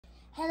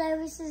Hello,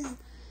 this is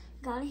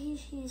God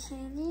who's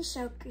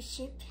the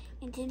Ship,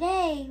 and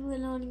today we're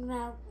learning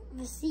about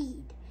the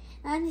seed.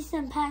 And I'm just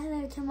going to pass it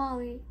over to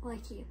Mommy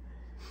like you.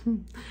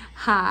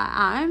 Hi,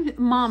 I'm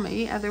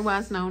Mommy,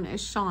 otherwise known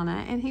as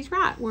Shauna, and he's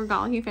right, we're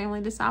Golly Family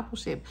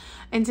Discipleship.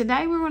 And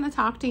today we're going to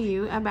talk to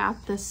you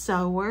about the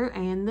sower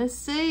and the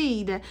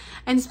seed.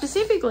 And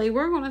specifically,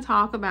 we're going to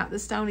talk about the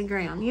stony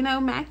ground. You know,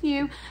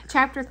 Matthew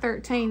chapter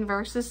 13,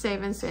 verses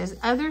 7 says,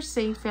 "Other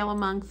seed fell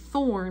among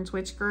thorns,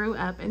 which grew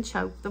up and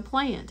choked the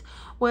plant."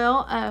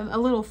 Well, a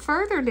little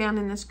further down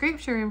in the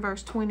scripture in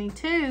verse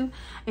 22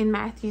 in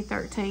Matthew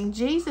 13,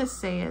 Jesus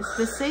says,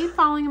 "The seed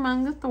falling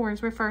among the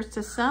thorns refers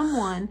to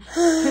someone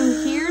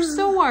who hears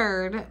the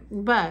word,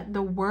 but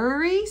the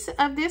worries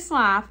of this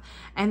life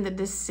and the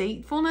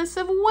deceitfulness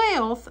of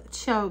wealth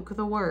choke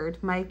the word,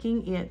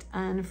 making it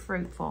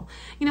unfruitful."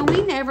 You know,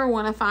 we never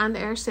want to find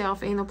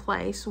ourselves in a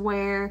place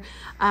where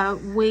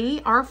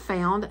we are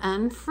found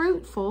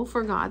unfruitful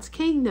for God's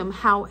kingdom.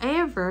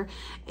 However,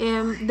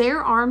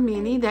 there are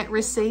many that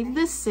receive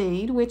the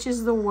seed, which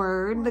is the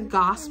word, the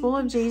gospel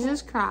of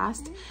Jesus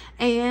Christ,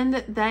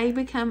 and they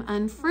become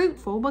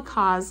unfruitful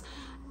because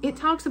it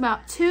talks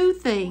about two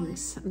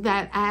things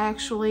that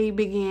actually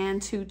began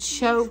to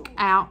choke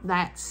out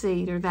that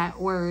seed or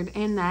that word,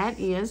 and that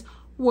is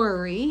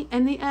worry,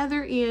 and the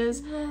other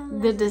is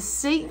the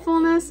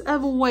deceitfulness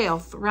of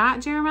wealth.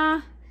 Right,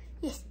 Jeremiah?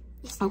 Yes.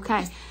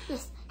 Okay.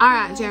 Yes. All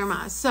right,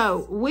 Jeremiah.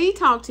 So we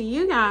talked to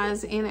you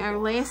guys in our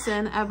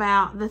lesson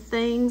about the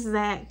things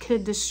that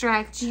could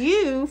distract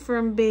you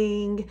from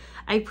being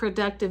a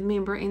productive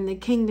member in the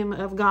kingdom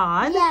of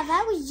God. Yeah,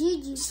 that was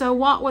Juju. So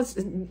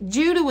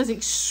Judah was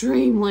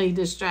extremely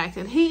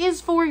distracted. He is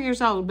 4 years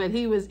old, but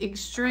he was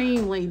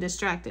extremely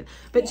distracted.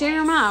 But yes.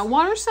 Jeremiah,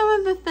 what are some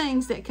of the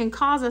things that can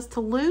cause us to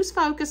lose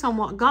focus on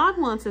what God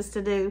wants us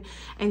to do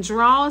and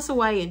draw us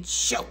away and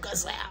choke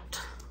us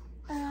out?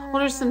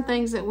 What are some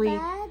things that we...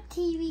 Bad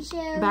TV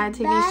shows.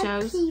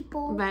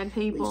 Bad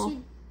people.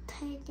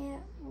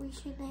 We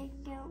should hang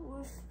out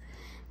with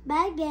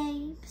bad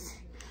games.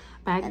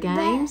 Bad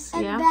games,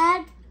 yeah.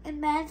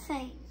 Bad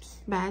things.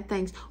 Bad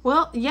things.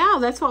 Well, yeah,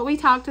 that's what we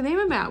talked to them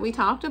about. We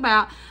talked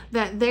about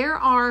that there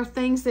are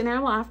things in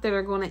our life that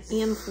are going to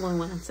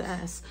influence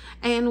us.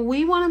 And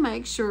we want to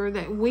make sure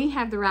that we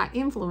have the right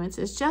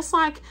influences. Just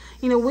like,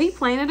 you know, we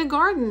planted a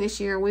garden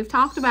this year. We've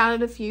talked about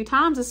it a few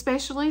times,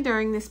 especially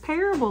during this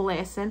parable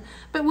lesson.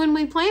 But when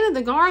we planted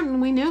the garden,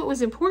 we knew it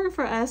was important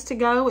for us to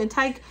go and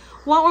take,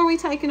 what were we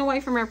taking away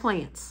from our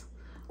plants?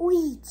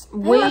 Weeds.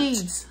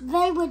 Weeds.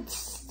 They would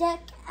stick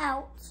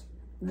out.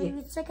 They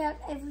would suck out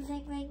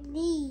everything they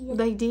need.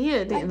 They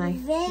did, didn't they?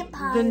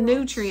 Vampires. The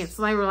nutrients.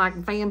 They were like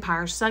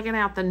vampires sucking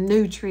out the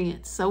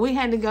nutrients. So we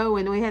had to go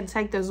and we had to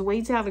take those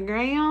weeds out of the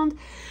ground.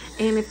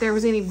 And if there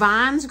was any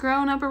vines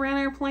growing up around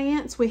our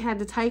plants, we had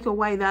to take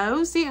away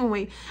those, didn't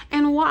we?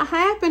 And what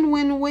happened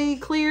when we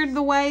cleared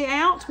the way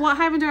out? What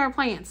happened to our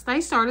plants?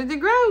 They started to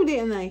grow,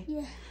 didn't they?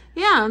 Yeah.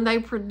 Yeah, and they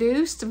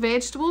produced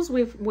vegetables.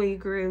 We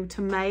grew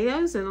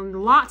tomatoes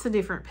and lots of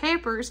different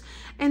peppers,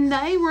 and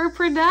they were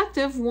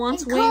productive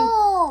once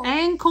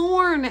and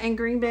corn and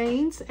green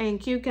beans and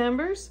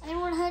cucumbers and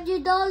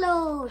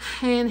 $100.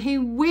 And he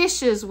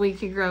wishes we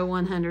could grow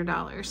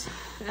 $100.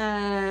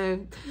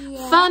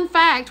 Fun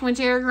fact: when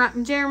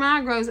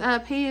Jeremiah grows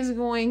up, he is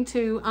going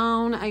to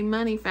own a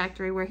money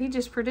factory where he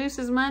just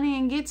produces money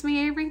and gets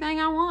me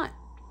everything I want.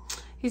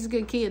 He's a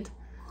good kid.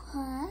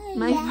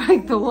 May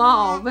break the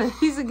law, but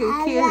he's a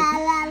good kid.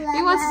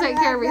 He wants to take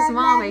care of his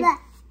mommy.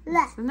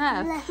 That's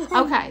enough.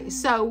 Okay,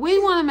 so we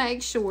want to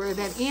make sure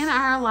that in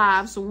our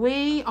lives,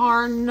 we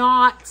are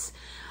not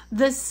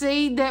the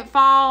seed that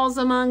falls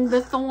among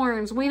the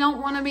thorns. We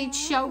don't want to be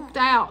choked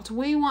out.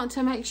 We want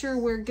to make sure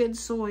we're good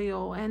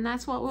soil, and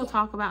that's what we'll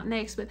talk about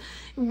next. But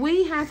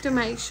we have to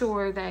make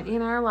sure that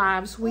in our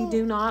lives, we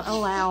do not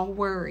allow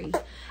worry,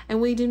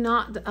 and we do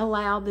not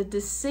allow the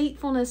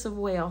deceitfulness of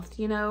wealth.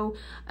 You know,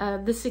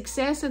 the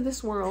success of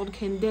this world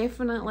can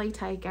definitely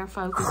take our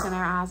focus and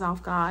our eyes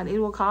off God. It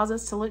will cause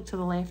us to look to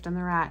the left and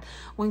the right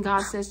when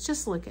God says,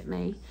 just look at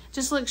me.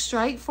 Just look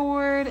straight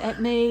forward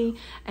at me,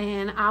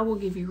 and I will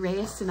give you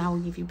rest, and I will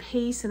give you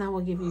peace, and I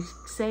will give you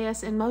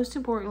success, and most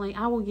importantly,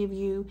 I will give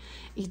you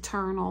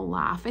eternal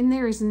life. And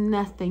there is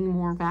nothing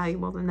more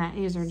valuable than that,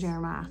 is there,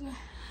 Jeremiah? Yeah.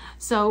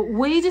 So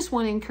we just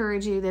want to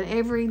encourage you that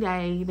every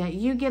day that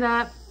you get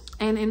up,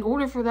 and in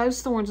order for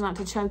those thorns not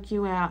to choke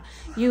you out,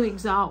 you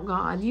exalt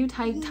God. You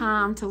take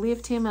time to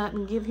lift him up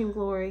and give him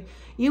glory.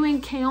 You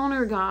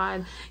encounter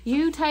God.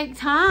 You take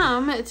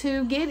time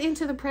to get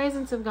into the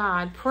presence of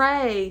God.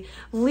 Pray.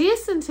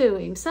 Listen to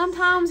him.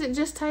 Sometimes it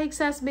just takes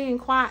us being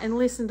quiet and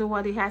listen to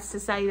what he has to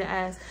say to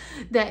us.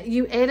 That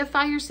you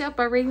edify yourself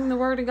by reading the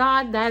word of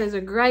God. That is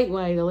a great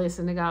way to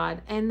listen to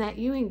God. And that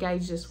you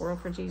engage this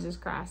world for Jesus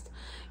Christ.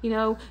 You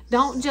know,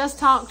 don't just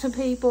talk to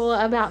people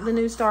about the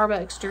new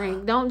Starbucks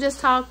drink. Don't just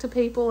talk to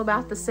people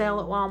about the sale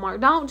at Walmart.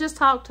 Don't just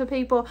talk to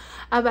people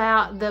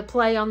about the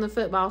play on the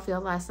football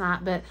field last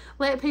night, but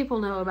let people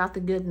know about the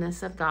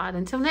goodness of God.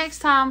 Until next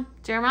time,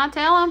 Jeremiah,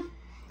 tell them.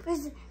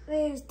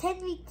 There's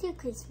 10 weeks to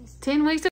Christmas. 10 weeks to